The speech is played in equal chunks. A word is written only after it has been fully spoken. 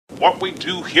What we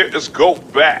do here is go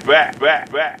back. My God.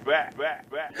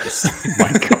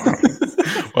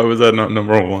 Why was that not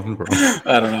number one, bro?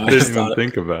 I don't know. I didn't even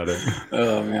think about it.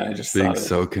 Oh, man, I just being thought of it.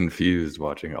 so confused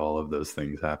watching all of those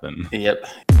things happen. Yep.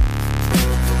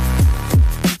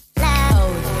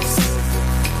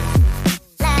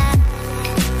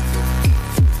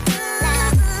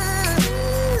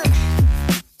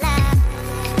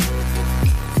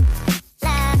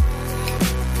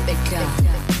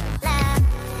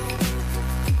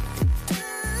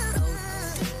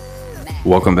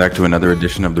 Welcome back to another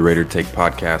edition of the Raider Take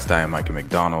Podcast. I am Micah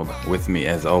McDonald. With me,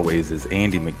 as always, is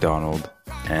Andy McDonald.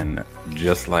 And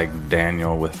just like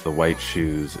Daniel with the white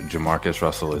shoes, Jamarcus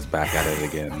Russell is back at it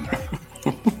again.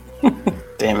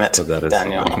 Damn it, So that is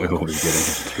Daniel. something we will be getting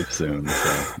into soon.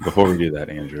 So before we do that,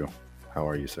 Andrew, how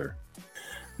are you, sir?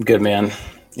 Good, man.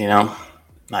 You know,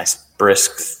 nice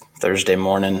brisk Thursday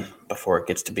morning before it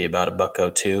gets to be about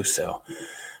 $1:02. So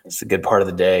it's a good part of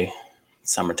the day.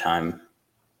 Summertime.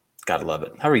 Gotta love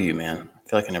it. How are you, man? I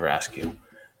feel like I never ask you.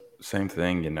 Same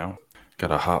thing, you know. Got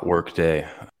a hot work day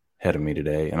ahead of me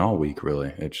today and all week,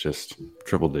 really. It's just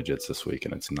triple digits this week,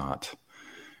 and it's not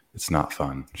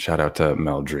fun. Shout out to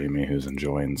Mel Dreamy, who's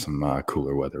enjoying some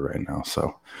cooler weather right now.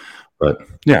 So, but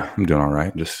yeah, I'm doing all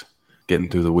right. Just getting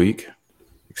through the week.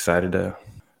 Excited to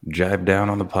jive down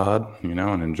on the pod, you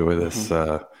know, and enjoy this.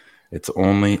 It's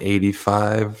only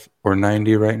 85 or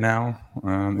 90 right now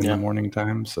in the morning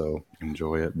time, so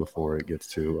enjoy it before it gets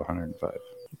to 105.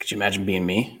 Could you imagine being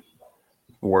me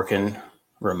working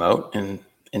remote and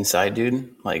inside,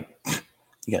 dude? Like,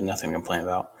 you got nothing to complain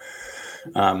about.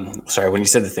 Sorry, when you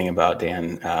said the thing about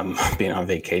Dan being on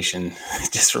vacation,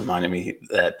 it just reminded me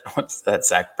that, what's that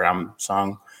Zach Brown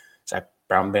song? Zach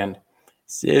Brown Band?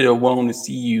 Said I want to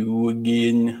see you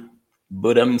again,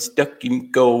 but I'm stuck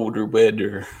in colder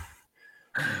weather.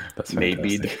 That's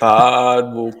Maybe the fantastic.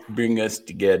 pod will bring us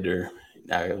together.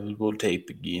 We'll tape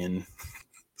again.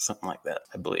 Something like that,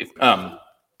 I believe.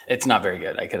 It's not very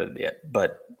good. I could have yet,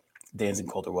 but Dan's in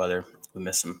colder weather. We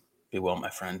miss him. Be well, my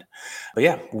friend. But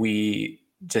yeah, we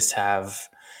just have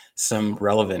some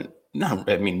really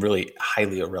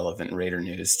highly irrelevant Raider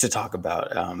news to talk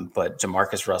about. But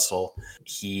Jamarcus Russell,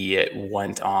 he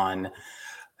went on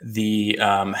a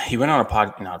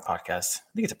podcast.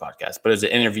 I think it's a podcast, but it was an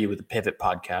interview with the Pivot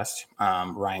podcast.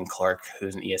 Ryan Clark,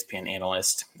 who's an ESPN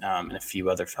analyst, and a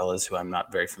few other fellas who I'm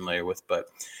not very familiar with, but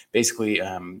basically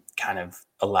kind of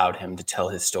allowed him to tell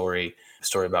his story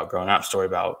about growing up, story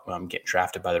about getting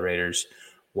drafted by the Raiders,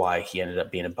 why he ended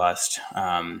up being a bust.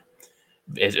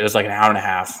 It was like an hour and a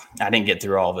half. I didn't get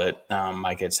through all of it.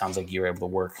 Mike, it sounds like you were able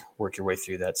to work your way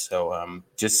through that. So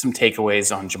just some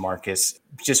takeaways on Jamarcus,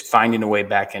 just finding a way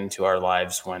back into our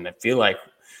lives when I feel like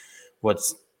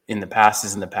what's in the past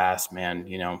is in the past, man.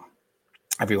 You know,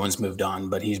 everyone's moved on,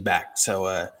 but he's back.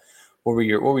 So what were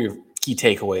your key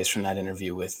takeaways from that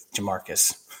interview with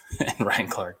Jamarcus and Ryan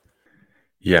Clark?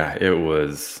 Yeah, it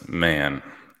was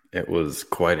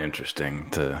quite interesting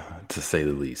to say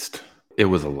the least. It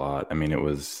was a lot. I mean, it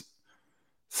was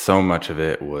so much of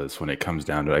it was, when it comes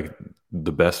down to, like,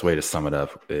 the best way to sum it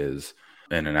up is,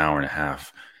 in an hour and a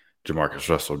half, Jamarcus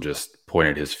Russell just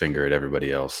pointed his finger at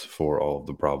everybody else for all of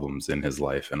the problems in his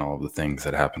life and all of the things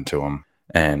that happened to him.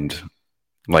 And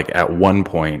like, at one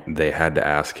point they had to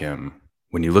ask him,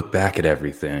 when you look back at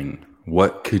everything,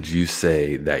 what could you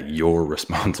say that you're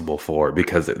responsible for?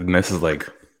 Because this is like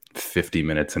 50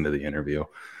 minutes into the interview,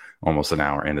 almost an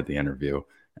hour into the interview.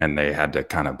 And they had to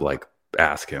kind of like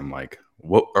ask him, like,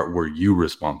 what were you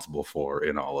responsible for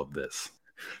in all of this?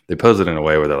 They pose it in a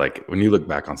way where they're like, when you look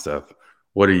back on stuff,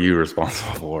 what are you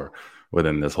responsible for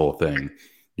within this whole thing?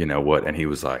 You know what? And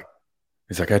he's like,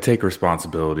 I take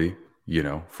responsibility, you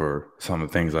know, for some of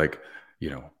the things, like, you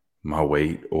know, my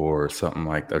weight or something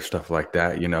like that, stuff like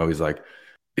that. You know, he's like,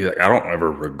 I don't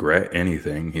ever regret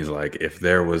anything. He's like, if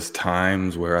there was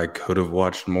times where I could have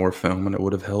watched more film and it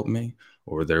would have helped me,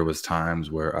 or there was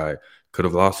times where I could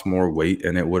have lost more weight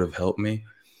and it would have helped me,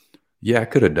 yeah, I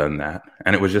could have done that.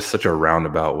 And it was just such a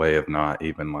roundabout way of not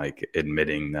even like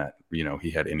admitting that, you know, he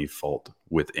had any fault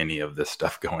with any of this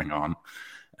stuff going on.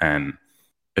 And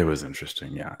it was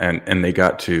interesting. Yeah. And they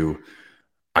got to,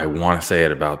 I want to say,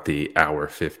 at about the hour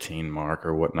 15 mark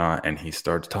or whatnot, and he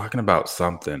starts talking about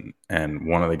something. And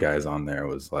one of the guys on there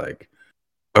was like,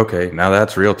 okay, now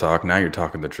that's real talk. Now you're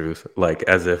talking the truth. Like,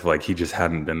 as if like he just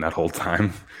hadn't been that whole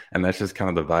time. And that's just kind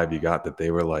of the vibe you got, that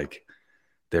they were like,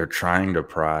 they're trying to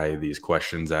pry these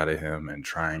questions out of him and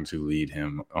trying to lead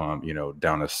him, you know,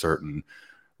 down a certain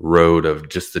road of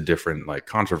just the different like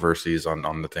controversies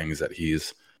on the things that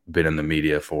he's been in the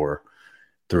media for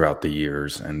throughout the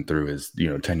years and through his, you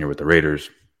know, tenure with the Raiders.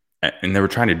 And they were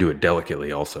trying to do it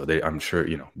delicately also. I'm sure,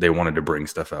 they wanted to bring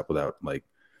stuff up without like,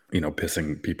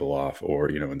 pissing people off or,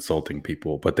 insulting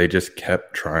people, but they just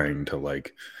kept trying to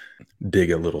like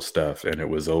dig a little stuff. And it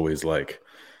was always like,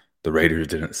 the Raiders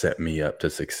didn't set me up to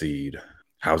succeed.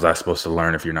 How was I supposed to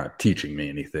learn if you're not teaching me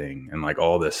anything? And like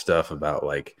all this stuff about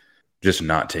like just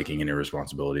not taking any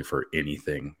responsibility for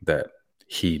anything that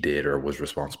he did or was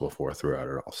responsible for throughout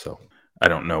it all. So I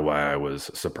don't know why I was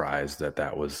surprised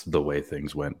that was the way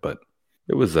things went, but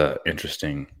it was an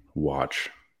interesting watch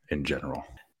in general.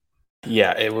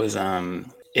 Yeah, it was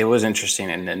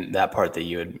interesting. And then that part that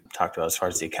you had talked about as far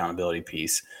as the accountability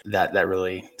piece, that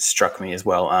really struck me as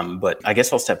well. But I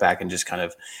guess I'll step back and just kind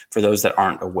of, for those that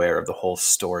aren't aware of the whole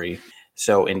story.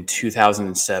 So in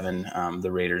 2007,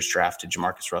 the Raiders drafted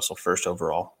Jamarcus Russell first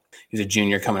overall. He was a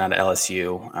junior coming out of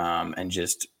LSU, and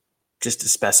just a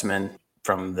specimen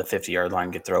from the 50-yard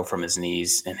line, could throw from his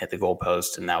knees and hit the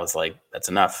goalpost. And that was like, that's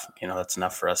enough. That's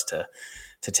enough for us to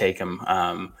take him.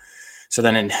 So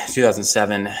then in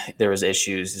 2007, there was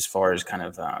issues as far as kind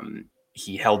of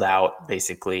he held out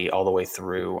basically all the way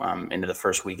through into the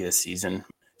first week of the season.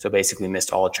 So basically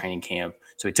missed all of training camp.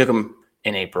 So we took him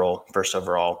in April, first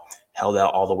overall, held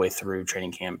out all the way through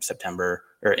training camp into September,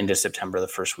 the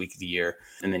first week of the year.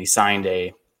 And then he signed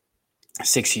a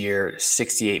 6-year,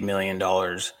 $68 million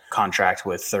contract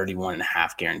with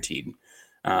 31.5 guaranteed.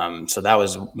 So that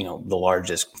was,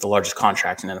 the largest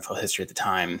contract in NFL history at the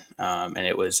time. And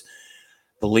it was,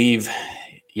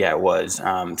 it was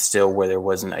still where there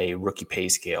wasn't a rookie pay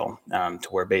scale, to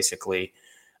where basically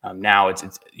now it's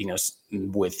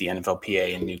with the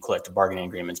NFLPA and new collective bargaining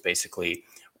agreements, basically,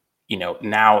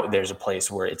 now there's a place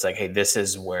where it's like, hey, this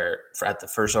is where at the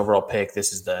first overall pick,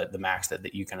 this is the max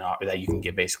that you can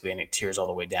get basically, and it tiers all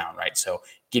the way down, right? So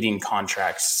getting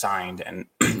contracts signed and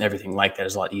everything like that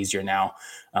is a lot easier now.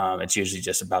 It's usually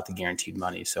just about the guaranteed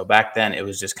money. So back then it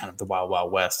was just kind of the wild,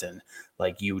 wild west, and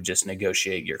like you would just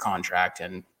negotiate your contract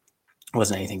and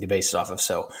wasn't anything to base it off of.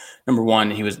 So number one,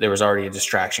 there was already a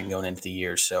distraction going into the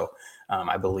year. So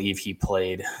I believe he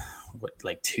played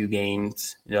 2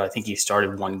 games. I think he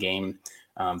started 1 game,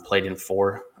 played in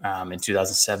 4 in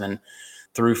 2007,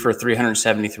 threw for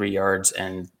 373 yards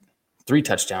and 2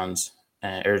 touchdowns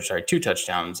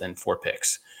and 4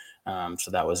 picks.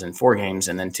 So that was in 4 games.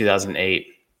 And then 2008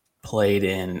 played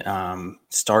in,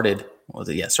 started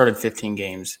 15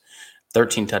 games,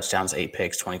 13 touchdowns, 8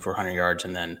 picks, 2,400 yards.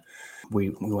 And then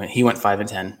he went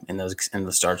 5-10 in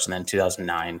the starts. And then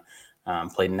 2009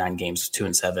 played in 9 games,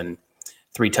 2-7.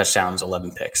 3 touchdowns,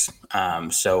 11 picks.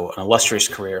 So an illustrious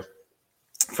career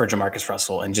for Jamarcus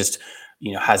Russell, and just,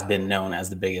 has been known as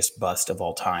the biggest bust of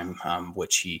all time,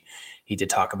 which he did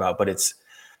talk about. But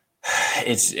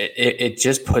it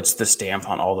just puts the stamp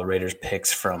on all the Raiders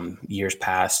picks from years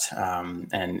past.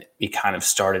 And it kind of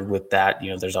started with that.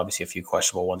 There's obviously a few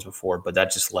questionable ones before, but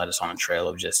that just led us on a trail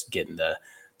of just getting the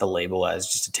label as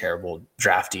just a terrible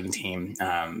drafting team.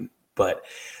 But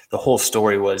the whole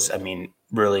story was,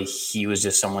 really, he was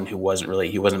just someone who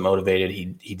he wasn't motivated.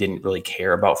 He didn't really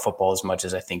care about football as much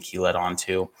as I think he led on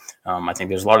to. I think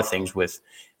there's a lot of things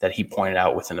that he pointed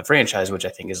out within the franchise, which I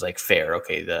think is like fair.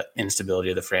 Okay. The instability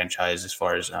of the franchise as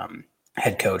far as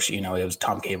head coach, it was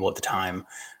Tom Cable at the time.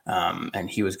 And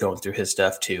he was going through his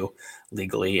stuff too,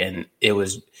 legally. And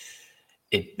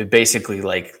it basically,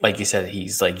 like you said,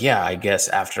 he's like, yeah, I guess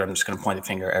after I'm just going to point the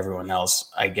finger at everyone else,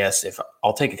 I guess if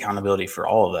I'll take accountability for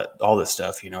all this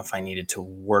stuff, if I needed to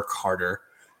work harder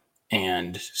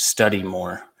and study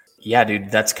more, yeah, dude,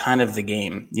 that's kind of the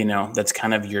game, that's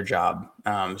kind of your job.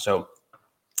 So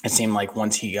it seemed like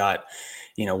once he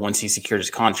secured his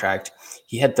contract,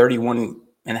 he had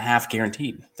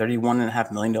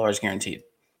 $31.5 million guaranteed.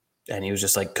 And he was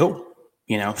just like, cool.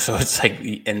 So it's like,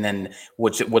 and then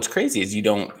what's crazy is you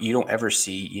don't ever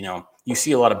see, you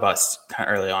see a lot of busts kind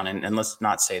of early on, and let's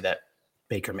not say that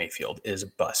Baker Mayfield is a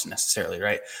bust necessarily,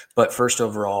 right? But first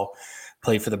overall,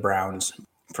 played for the Browns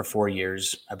for 4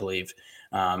 years, I believe,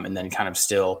 and then kind of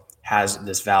still has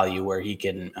this value where he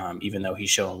can, even though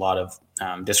he's shown a lot of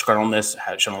disgruntledness,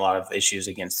 has shown a lot of issues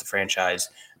against the franchise.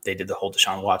 They did the whole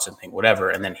Deshaun Watson thing, whatever,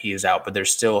 and then he is out. But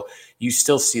you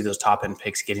still see those top end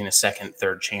picks getting a second,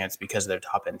 third chance because of their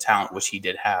top end talent, which he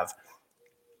did have.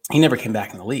 He never came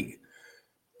back in the league.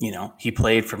 He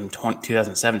played from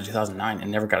 2007 to 2009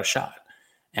 and never got a shot.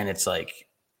 And it's like,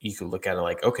 you could look at it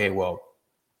like, okay, well,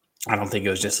 I don't think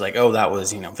it was just like, oh, that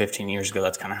was, 15 years ago.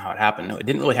 That's kind of how it happened. No, it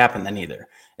didn't really happen then either.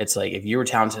 It's like, if you were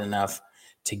talented enough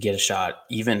to get a shot,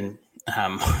 even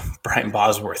Brian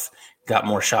Bosworth got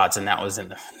more shots, and that was in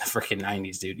the freaking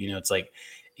 90s, dude. It's like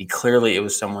it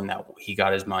was someone that he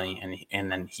got his money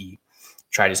and then he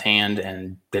tried his hand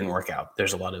and didn't work out.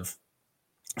 There's a lot of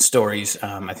stories.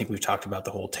 I think we've talked about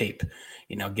the whole tape,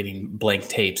 getting blank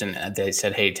tapes, and they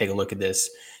said, hey, take a look at this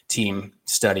team,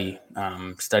 study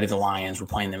the Lions. We're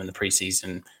playing them in the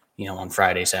preseason, on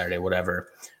Friday, Saturday,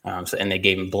 whatever. And they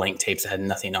gave him blank tapes that had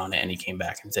nothing on it. And he came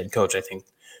back and said, Coach, I think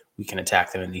we can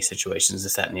attack them in these situations,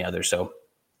 this, that, and the other. So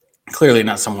clearly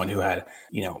not someone who had,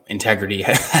 integrity,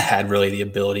 had really the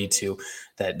ability to,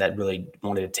 that really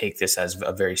wanted to take this as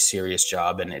a very serious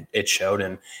job. And it showed,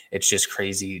 and it's just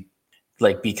crazy.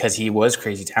 Like, because he was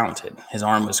crazy talented, his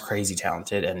arm was crazy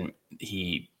talented, and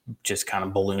he just kind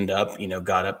of ballooned up,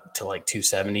 got up to like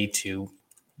 270,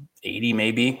 280,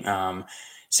 maybe,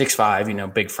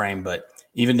 6'5", big frame. But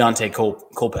even Dante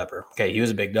Culpepper, okay, he was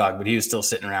a big dog, but he was still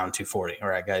sitting around 240. All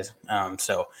right, guys.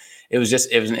 So it was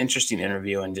an interesting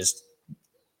interview, and just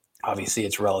obviously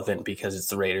it's relevant because it's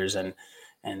the Raiders and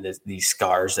these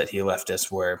scars that he left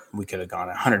us, where we could have gone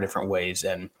 100 different ways,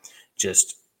 and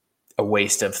just a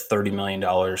waste of $30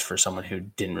 million for someone who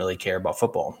didn't really care about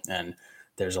football. And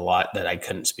there's a lot that I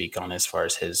couldn't speak on as far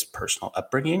as his personal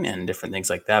upbringing and different things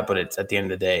like that. But it's, at the end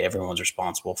of the day, everyone's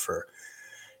responsible for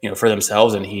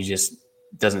themselves. And he just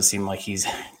doesn't seem like he's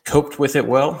coped with it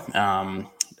well.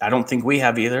 I don't think we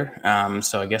have either.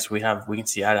 So I guess we can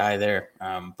see eye to eye there.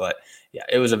 But yeah,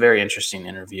 it was a very interesting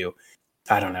interview.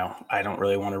 I don't know. I don't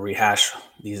really want to rehash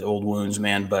these old wounds,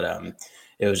 man, but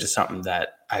it was just something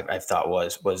that I thought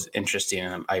was interesting,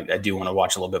 and I do want to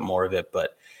watch a little bit more of it.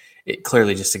 But it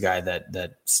clearly just a guy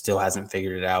that still hasn't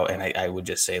figured it out, and I would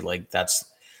just say, like, that's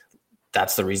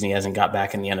the reason he hasn't got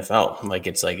back in the NFL. Like,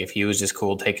 it's like, if he was just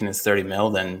cool taking his 30 mil,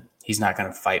 then he's not going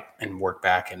to fight and work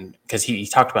back. And because he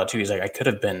talked about too, he's like, I could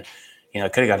have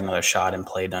got another shot and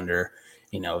played under,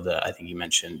 I think you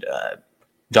mentioned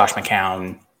Josh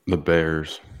McCown, the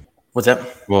Bears. What's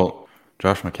that? Well,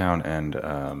 Josh McCown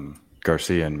and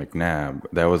Garcia and McNabb,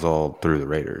 that was all through the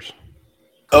Raiders.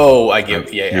 Oh, I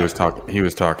get. Yeah. He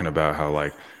was talking about how,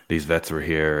 like, these vets were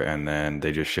here, and then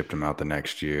they just shipped him out the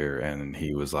next year, and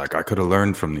he was like, I could have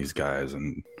learned from these guys,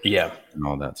 and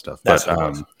all that stuff. That's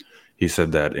but he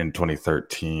said that in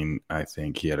 2013, I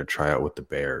think he had a tryout with the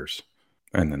Bears,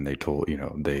 and then they told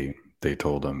they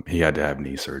told him he had to have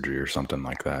knee surgery or something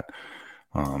like that.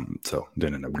 So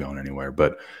didn't end up going anywhere.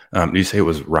 But did you say it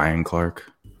was Ryan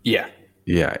Clark? Yeah.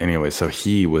 Yeah. Anyway, so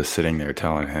he was sitting there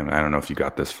telling him, I don't know if you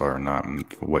got this far or not,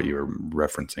 what you were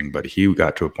referencing, but he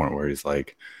got to a point where he's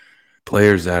like,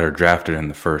 players that are drafted in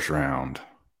the first round,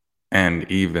 and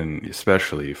even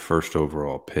especially first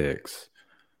overall picks,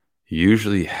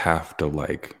 usually have to,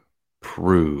 like,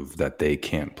 prove that they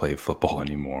can't play football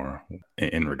anymore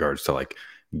in regards to, like,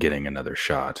 getting another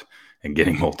shot and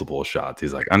getting multiple shots.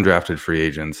 He's like, undrafted free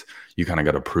agents, you kind of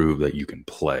got to prove that you can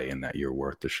play and that you're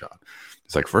worth the shot.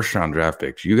 It's like, first round draft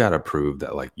picks, you got to prove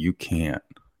that, like, you can't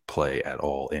play at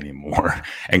all anymore.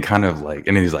 And kind of like,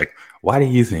 and he's like, why do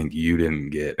you think you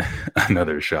didn't get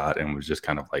another shot? And was just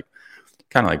kind of like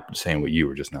saying what you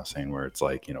were just now saying, where it's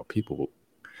like, people,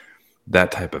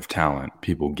 that type of talent,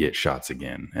 people get shots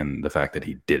again. And the fact that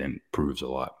he didn't proves a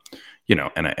lot.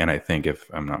 And I think, if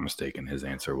I'm not mistaken, his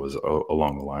answer was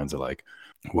along the lines of, like,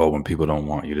 well, when people don't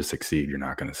want you to succeed, you're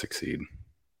not going to succeed.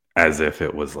 As if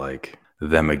it was like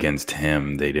them against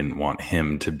him. They didn't want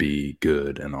him to be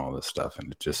good and all this stuff.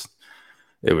 And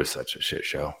it was such a shit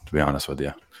show, to be honest with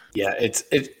you. Yeah, it's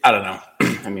I don't know.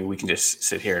 I mean, we can just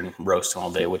sit here and roast him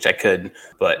all day, which I could.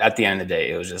 But at the end of the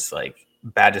day, it was just like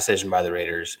bad decision by the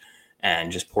Raiders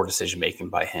and just poor decision making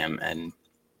by him. And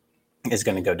is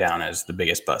going to go down as the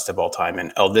biggest bust of all time.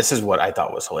 And this is what I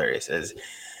thought was hilarious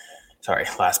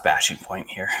last bashing point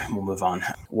here, we'll move on,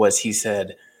 was he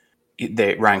said,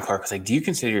 Ryan Clark was like, do you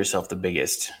consider yourself the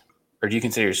biggest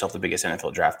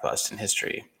NFL draft bust in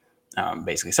history?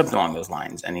 Basically something along those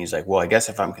lines. And he's like, well, I guess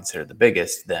if I'm considered the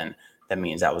biggest, then that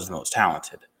means I was the most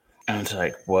talented. And it's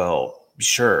like, well,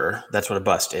 sure, that's what a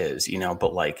bust is,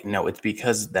 but, like, no, it's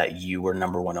because that you were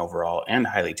number one overall and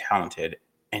highly talented,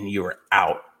 and you were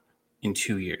out in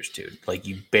 2 years, dude. Like,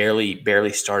 you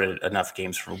barely started enough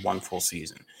games for one full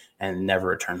season and never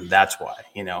returned. That's why,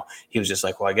 he was just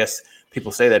like, well, I guess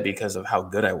people say that because of how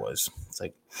good I was. It's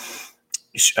like,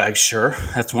 sure,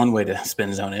 that's one way to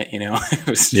spin zone it, It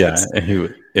was just, and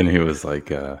he was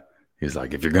like,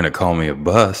 if you're gonna call me a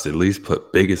bust, at least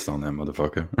put biggest on that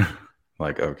motherfucker.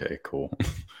 Like, okay, cool.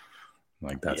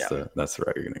 Like, that's the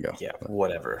route you're gonna go. Yeah,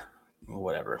 whatever.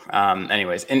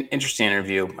 Anyways, interesting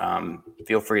interview.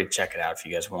 Feel free to check it out if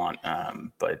you guys want.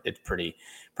 But it's pretty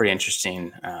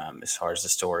interesting as far as the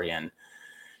story, and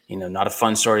not a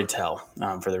fun story to tell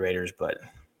for the Raiders, but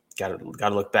gotta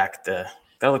look back at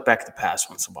the past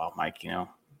once in a while, Mike.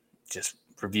 Just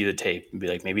review the tape and be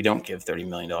like, maybe don't give $30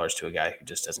 million to a guy who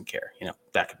just doesn't care.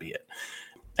 That could be it.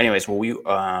 Anyways, well, we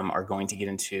are going to get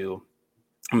into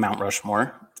Mount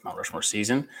Rushmore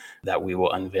season that we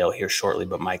will unveil here shortly.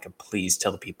 But Micah, please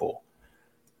tell the people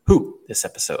who this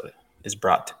episode is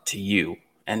brought to you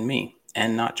and me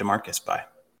and not Jamarcus by.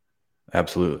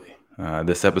 Absolutely.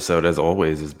 This episode, as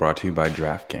always, is brought to you by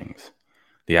DraftKings.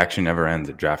 The action never ends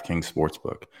at DraftKings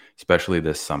Sportsbook, especially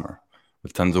this summer.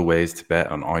 With tons of ways to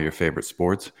bet on all your favorite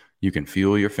sports, you can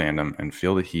fuel your fandom and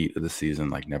feel the heat of the season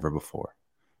like never before.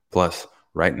 Plus,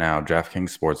 right now,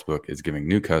 DraftKings Sportsbook is giving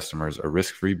new customers a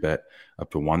risk-free bet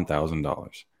up to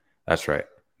 $1,000. That's right.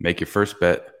 Make your first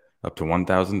bet up to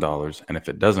 $1,000, and if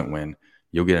it doesn't win,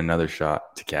 you'll get another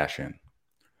shot to cash in.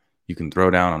 You can throw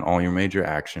down on all your major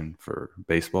action for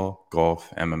baseball,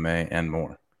 golf, MMA, and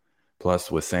more.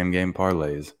 Plus, with same-game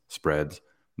parlays, spreads,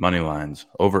 money lines,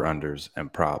 over-unders,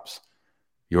 and props,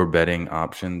 your betting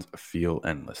options feel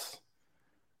endless.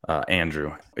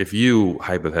 Andrew, if you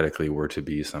hypothetically were to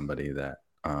be somebody that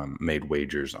made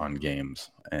wagers on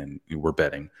games and you were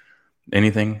betting,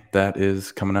 anything that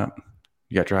is coming up,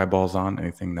 you got your eyeballs on,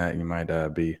 anything that you might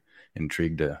be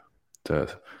intrigued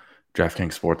to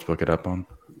DraftKings Sportsbook it up on?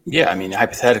 Yeah, I mean,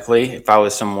 hypothetically, if I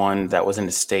was someone that was in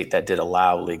a state that did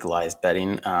allow legalized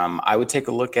betting, I would take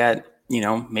a look at,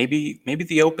 maybe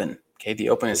the Open. Okay, the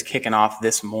Open is kicking off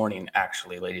this morning,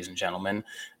 actually, ladies and gentlemen.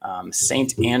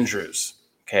 St. Andrews.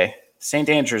 Okay, St.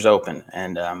 Andrews Open,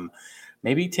 and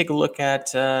maybe take a look at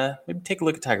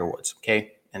Tiger Woods.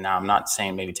 Okay, and now I'm not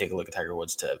saying maybe take a look at Tiger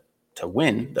Woods to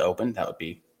win the Open. That would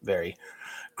be very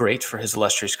great for his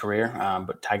illustrious career.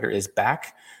 But Tiger is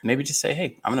back. Maybe just say,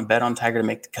 hey, I'm going to bet on Tiger to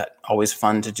make the cut. Always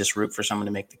fun to just root for someone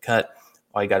to make the cut.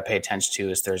 All you got to pay attention to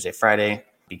is Thursday, Friday,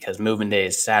 because moving day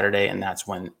is Saturday, and that's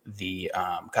when the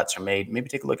cuts are made. Maybe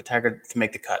take a look at Tiger to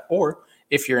make the cut. Or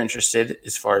if you're interested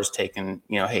as far as taking,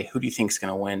 hey, who do you think is going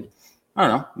to win? I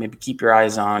don't know. Maybe keep your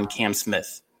eyes on Cam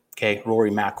Smith, okay, Rory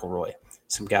McIlroy.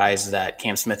 Some guys that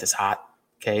Cam Smith is hot,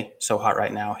 okay, so hot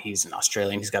right now. He's an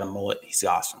Australian. He's got a mullet. He's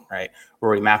awesome, right?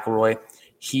 Rory McIlroy,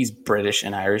 he's British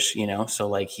and Irish, so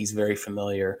like he's very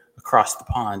familiar across the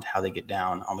pond how they get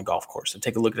down on the golf course. So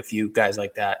take a look at a few guys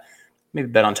like that. Maybe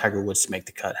bet on Tiger Woods to make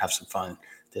the cut. Have some fun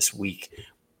this week.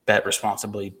 Bet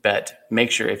responsibly. Make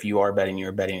sure if you are betting,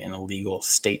 you're betting in a legal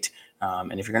state.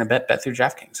 And if you're going to bet through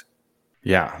DraftKings.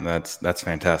 Yeah, that's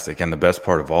fantastic. And the best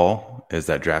part of all is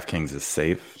that DraftKings is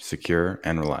safe, secure,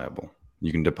 and reliable.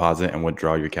 You can deposit and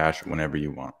withdraw your cash whenever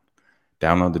you want.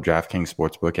 Download the DraftKings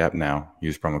Sportsbook app now.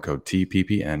 Use promo code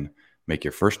TPPN. Make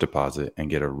your first deposit and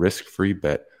get a risk-free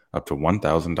bet up to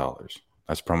 $1,000.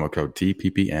 That's promo code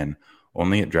TPPN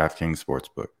only at DraftKings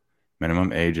Sportsbook.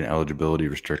 Minimum age and eligibility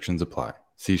restrictions apply.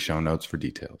 See show notes for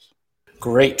details.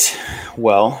 Great.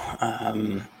 Well,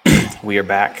 we are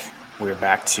back. We're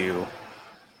back to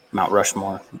Mount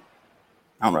Rushmore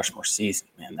season,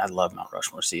 man. I love Mount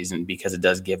Rushmore season because it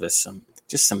does give us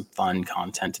some fun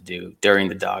content to do during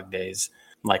the dog days.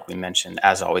 Like we mentioned,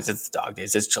 as always, it's the dog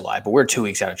days. It's July, but we're 2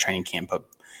 weeks out of training camp. But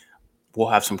we'll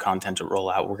have some content to roll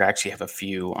out. We're actually have a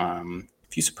few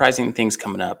surprising things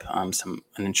coming up. An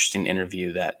interesting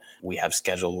interview that we have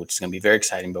scheduled, which is going to be very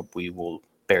exciting. But we will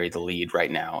bury the lead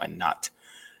right now and not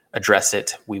address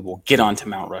it. We will get on to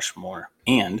Mount Rushmore.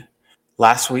 And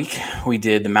last week we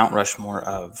did the Mount Rushmore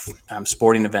of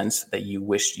sporting events that you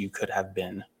wished you could have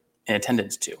been in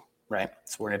attendance to. Right?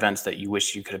 Sporting events that you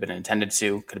wish you could have been in attendance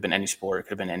to. Could have been any sport. It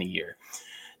could have been any year.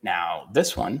 Now,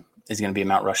 this one is going to be a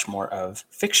Mount Rushmore of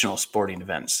fictional sporting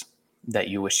events that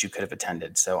you wish you could have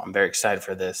attended. So I'm very excited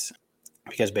for this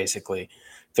because basically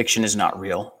fiction is not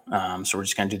real. So we're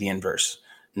just going to do the inverse.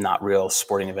 Not real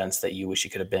sporting events that you wish you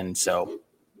could have been. So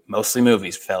mostly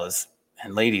movies, fellas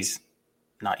and ladies,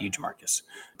 not you, Jamarcus.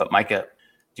 But Micah, do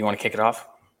you want to kick it off?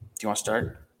 Do you want to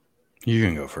start? You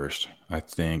can go first. I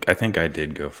think I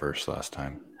did go first last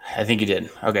time. I think you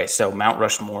did. Okay, so Mount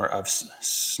Rushmore of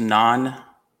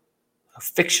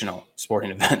fictional sporting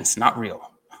events, not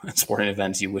real sporting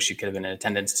events you wish you could have been in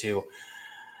attendance to.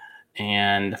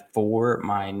 And for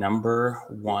my number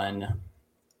one,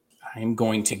 I'm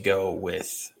going to go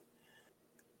with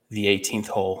the 18th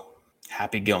hole,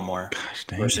 Happy Gilmore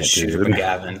versus Shooter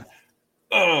McGavin.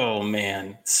 Oh,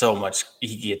 man, so much.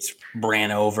 He gets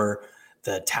ran over.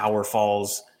 The tower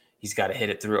falls. He's got to hit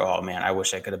it through. Oh, man, I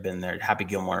wish I could have been there. Happy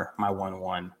Gilmore, my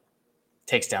 1-1,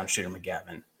 takes down Shooter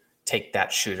McGavin. Take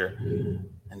that, Shooter.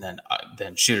 And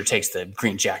then Shooter takes the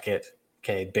green jacket.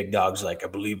 Okay, Big Dog's like, I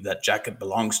believe that jacket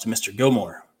belongs to Mr.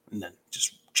 Gilmore. And then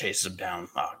just chases him down.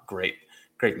 Oh, great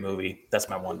movie. That's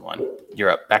my 1-1. You're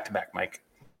up. Back to back, Mike.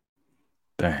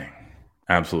 Dang.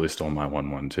 Absolutely stole my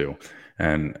 1-1 too.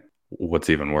 And what's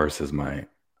even worse is my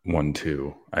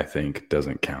 1-2, I think,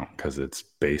 doesn't count because it's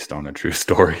based on a true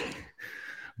story,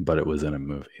 but it was in a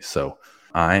movie. So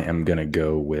I am going to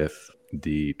go with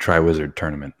the Triwizard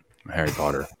Tournament, Harry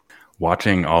Potter.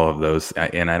 Watching all of those,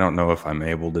 and I don't know if I'm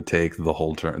able to take the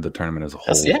whole the tournament as a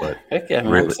whole, but heck yeah,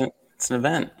 man. really, It's an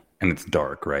event. and it's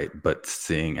dark, right? But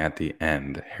seeing at the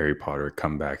end Harry Potter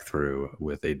come back through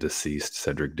with a deceased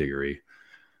Cedric Diggory,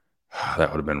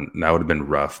 that would have been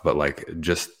rough. But like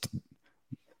just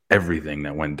everything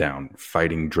that went down,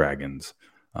 fighting dragons,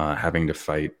 having to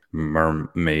fight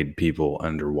mermaid people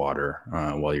underwater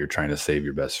while you're trying to save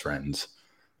your best friends,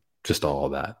 just all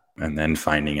of that, and then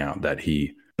finding out that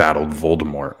he battled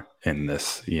Voldemort in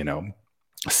this,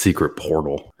 secret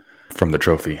portal from the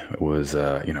trophy. It was,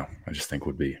 I just think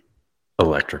would be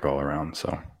electric all around.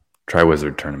 So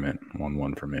Triwizard Tournament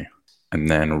 1-1 for me. And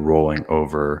then rolling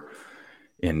over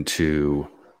into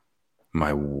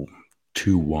my 2-1,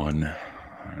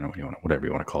 I don't know whatever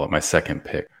you want to call it, my second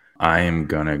pick. I am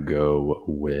going to go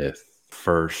with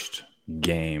first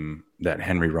game that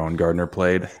Henry Rowan Gardner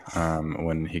played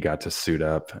when he got to suit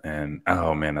up. And,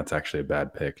 oh, man, that's actually a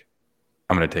bad pick.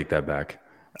 I'm going to take that back.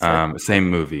 Same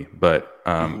movie, but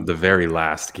the very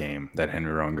last game that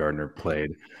Henry Rowan Gardner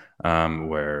played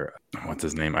where, what's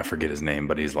his name? I forget his name,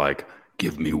 but he's like,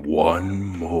 give me one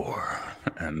more.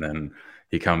 And then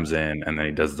he comes in and then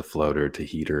he does the floater to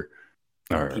Hito.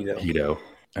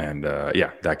 And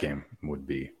that game would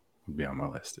be on my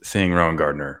list. Seeing Rowan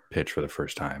Gardner pitch for the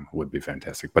first time would be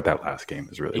fantastic, but that last game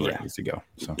is really where it needs to go.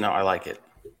 So no, I like it.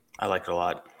 I like it a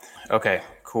lot. Okay,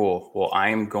 cool. Well,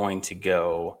 I'm going to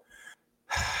go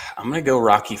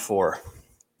Rocky IV.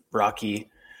 Rocky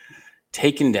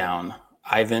taking down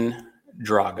Ivan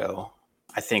Drago.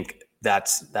 I think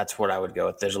that's what I would go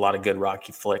with. There's a lot of good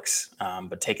Rocky flicks,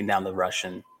 but taking down the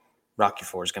Russian, Rocky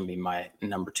IV is going to be my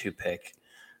number 2 pick.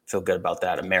 Feel good about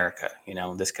that. America,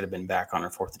 this could have been back on our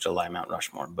 4th of July Mount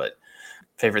Rushmore, but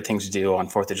favorite things to do on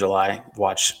 4th of July,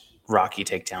 watch Rocky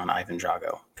take down Ivan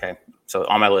Drago. Okay. So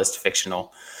on my list,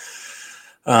 fictional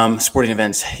sporting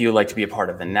events you would like to be a part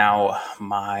of. And now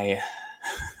my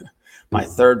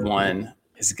third one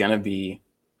is going to be,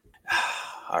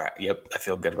 all right. Yep. I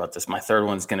feel good about this. My third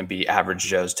one is going to be Average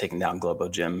Joe's taking down Globo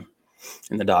Gym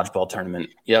in the dodgeball tournament.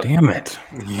 Yep. Damn it.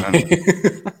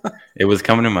 It was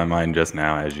coming to my mind just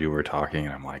now as you were talking,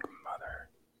 and I'm like, mother.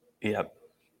 Yep.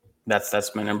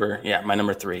 That's my number. Yeah, my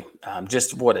number 3.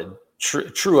 Just what a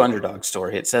true underdog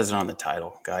story. It says it on the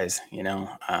title, guys.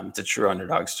 It's a true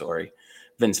underdog story.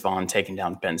 Vince Vaughn taking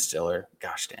down Ben Stiller.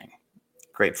 Gosh dang.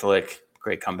 Great flick.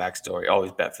 Great comeback story.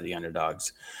 Always bet for the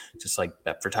underdogs. Just like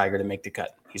bet for Tiger to make the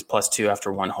cut. He's +2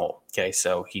 after 1 hole. Okay,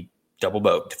 so he double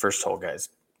boat first hole, guys.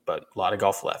 But a lot of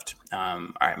golf left. All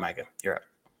right, Micah, you're up.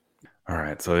 All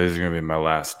right, so these are going to be my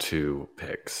last 2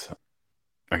 picks.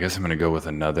 I guess I'm going to go with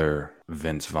another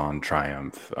Vince Vaughn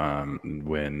triumph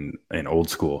when in old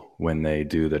school, when they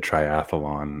do the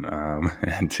triathlon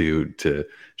and to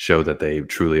show that they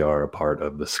truly are a part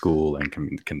of the school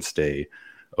and can stay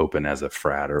open as a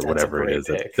frat or whatever it is,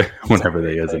 whenever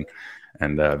they is.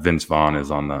 And Vince Vaughn is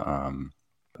on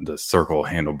the circle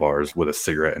handlebars with a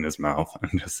cigarette in his mouth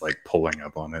and just like pulling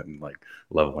up on it and like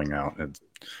leveling out. It's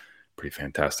pretty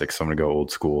fantastic. So I'm going to go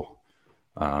old school.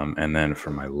 And then for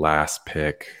my last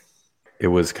pick, it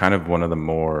was kind of one of the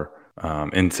more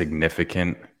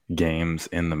insignificant games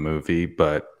in the movie,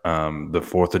 but the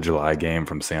 4th of July game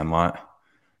from Sandlot,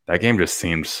 that game just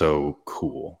seemed so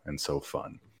cool and so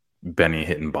fun. Benny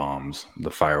hitting bombs,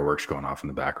 the fireworks going off in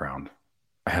the background.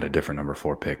 I had a different number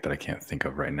 4 pick that I can't think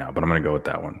of right now, but I'm going to go with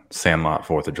that one. Sandlot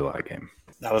 4th of July game.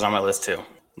 That was on my list too.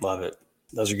 Love it.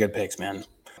 Those are good picks, man.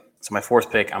 So my 4th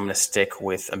pick, I'm going to stick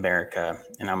with America,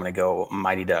 and I'm going to go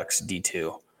Mighty Ducks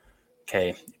D2.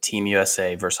 Okay, Team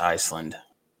USA versus Iceland.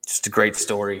 Just a great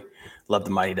story. Love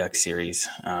the Mighty Ducks series.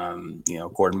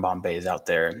 Gordon Bombay is out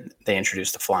there. They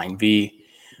introduced the Flying V.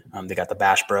 They got the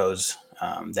Bash Bros.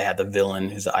 They had the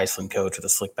villain, who's the Iceland coach with the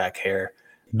slick back hair.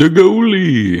 The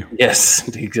goalie. Yes,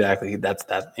 exactly. That's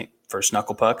that first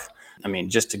Knuckle Puck. I mean,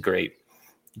 just a great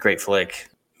flick.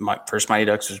 My first Mighty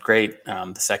Ducks was great.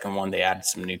 The second one, they added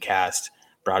some new cast,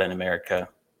 brought in America.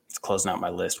 It's closing out my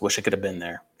list. Wish I could have been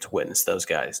there to witness those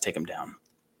guys take them down.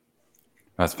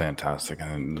 That's fantastic.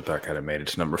 And the fact that it made it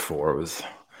to number 4 was,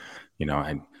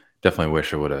 I definitely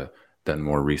wish I would have done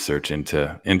more research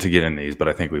into getting these, but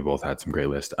I think we both had some great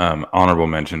lists. Honorable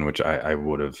mention, which I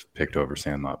would have picked over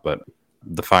Sandlot, but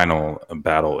the final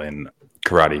battle in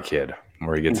Karate Kid,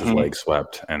 where he gets his leg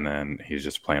swept and then he's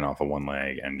just playing off of one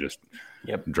leg and just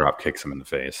drop kicks him in the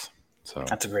face. So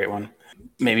that's a great one.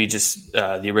 Maybe just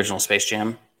the original Space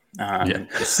Jam. My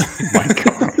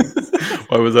God.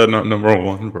 Why was that not number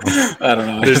one, bro? I don't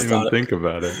know. I didn't even think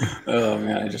about it. Oh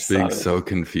man, I just Being thought so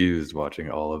confused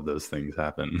watching all of those things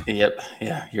happen. Yep.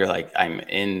 Yeah. You're like, I'm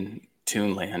in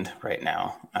Toonland right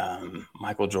now.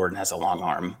 Michael Jordan has a long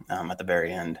arm at the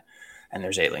very end, and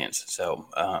there's aliens. So,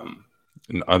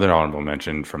 Another honorable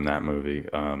mention from that movie,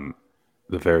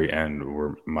 the very end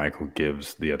where Michael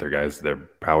gives the other guys their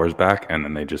powers back, and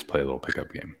then they just play a little pickup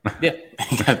game. yeah,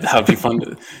 that would be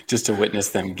fun just to witness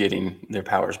them getting their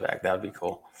powers back. That would be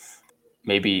cool.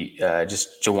 Maybe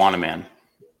just Joanna Man,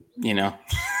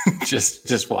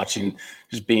 just watching,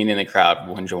 just being in the crowd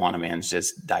when Joanna Man's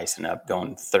just dicing up,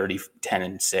 going 30, 10,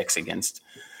 and 6 against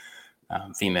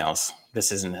females.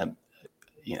 This isn't a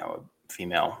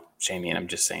female shaming. I'm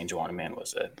just saying Joanna Man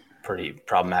was a pretty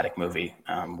problematic movie,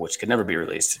 which could never be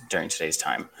released during today's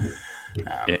time.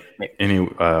 Any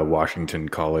Washington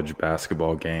College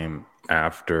basketball game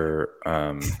after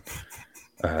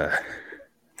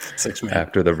 6 Man.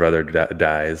 after the brother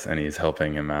dies and he's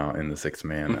helping him out in the 6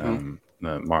 man.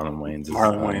 Marlon Wayne's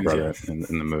brother in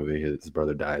the movie. His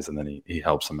brother dies and then he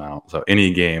helps him out. So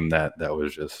any game that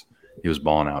was just he was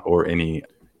balling out, or any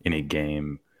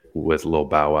game with Lil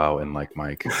Bow Wow and Like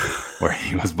Mike where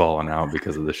he was balling out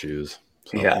because of the shoes.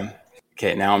 So. Yeah.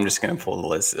 Okay, now I'm just going to pull the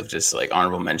list of just like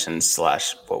honorable mentions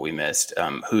 / what we missed.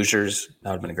 Hoosiers,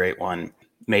 that would have been a great one.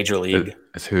 Major League.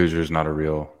 Is Hoosiers not a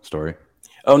real story?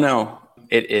 Oh, no.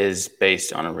 It is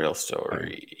based on a real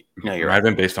story. No, you're right. right.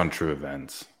 Been based on true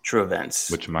events. True events.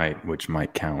 Which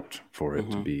might count for it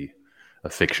to be a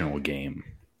fictional game.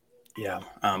 Yeah.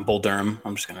 Bull Durham.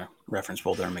 I'm just going to reference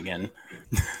Bull Durham again.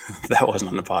 That wasn't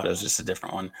on the pod. It was just a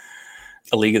different one.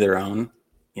 A League of Their Own,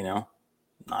 not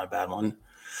a bad one.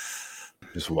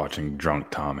 Just watching drunk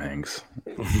Tom Hanks.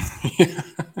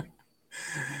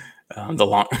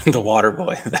 The Water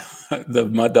Boy. The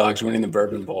Mud Dogs winning the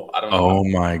Bourbon Bowl. I don't know. Oh,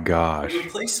 my gosh.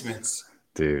 Replacements.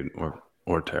 Dude,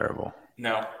 we're terrible.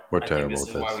 No. We're terrible this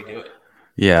is why we do it.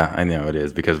 Yeah, I know it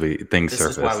is, because things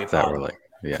surface that pod. We're like,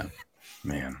 yeah.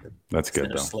 Man, that's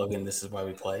good, though. Slogan, this is why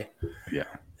we play. Yeah.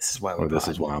 This is why we This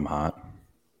is why I'm hot.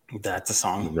 That's a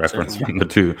song. Reference from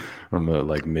the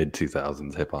like mid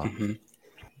 2000s hip hop. Mm-hmm.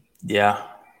 Yeah.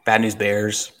 Bad News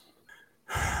Bears.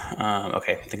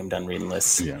 Okay, I think I'm done reading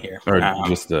lists here. Or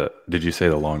did you say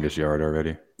the longest yard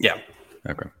already? Yeah.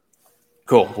 Okay.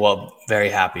 Cool. Well, very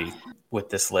happy with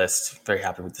this list. Very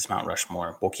happy with this Mount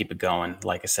Rushmore. We'll keep it going.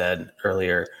 Like I said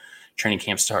earlier, training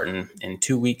camp starting in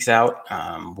 2 weeks out.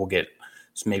 We'll get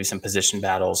maybe some position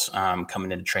battles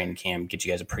coming into training camp, get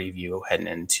you guys a preview heading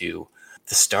into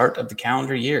the start of the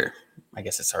calendar year. I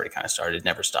guess it's already kind of started. It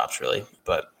never stops, really.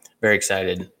 But very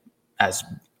excited, as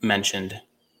mentioned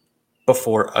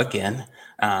before, again,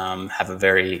 have a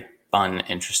very fun,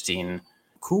 interesting,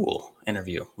 cool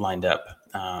interview lined up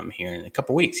here in a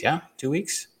couple weeks. Yeah? 2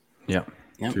 weeks? Yeah.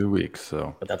 2 weeks.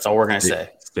 So, but that's all we're going to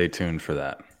say. Stay tuned for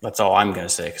that. That's all I'm going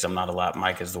to say, because I'm not allowed.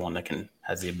 Mike is the one that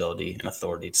has the ability and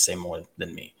authority to say more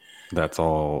than me. That's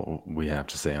all we have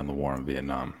to say on the war in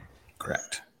Vietnam.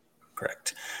 Correct.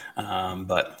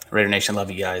 But Raider Nation, love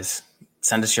you guys.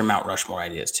 Send us your Mount Rushmore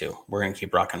ideas too. We're going to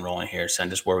keep rock and rolling here.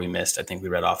 Send us where we missed. I think we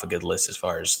read off a good list as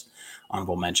far as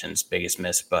honorable mentions, biggest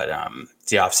miss. But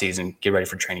it's the off season. Get ready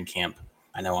for training camp.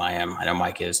 I know I am. I know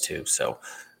Mike is too. So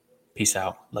peace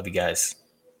out. Love you guys.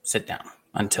 Sit down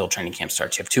until training camp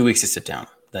starts. You have 2 weeks to sit down,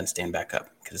 then stand back up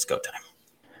because it's go time.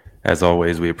 As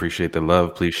always, we appreciate the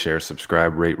love. Please share,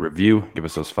 subscribe, rate, review. Give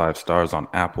us those 5 stars on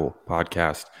Apple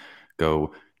Podcast.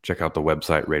 Go check out the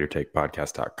website,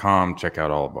 RaiderTakePodcast.com. Check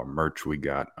out all of our merch we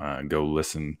got. Go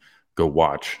listen. Go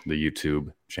watch the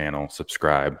YouTube channel.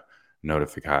 Subscribe.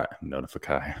 Notify. I'm going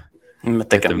to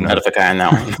think of notify on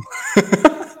that one.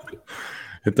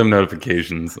 Hit them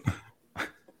notifications.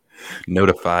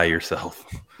 Notify yourself.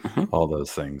 All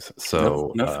those things.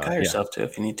 So notify yourself too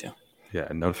if you need to. Yeah,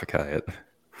 notify it.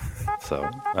 So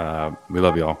we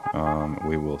love y'all.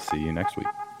 We will see you next week.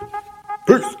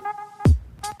 Peace.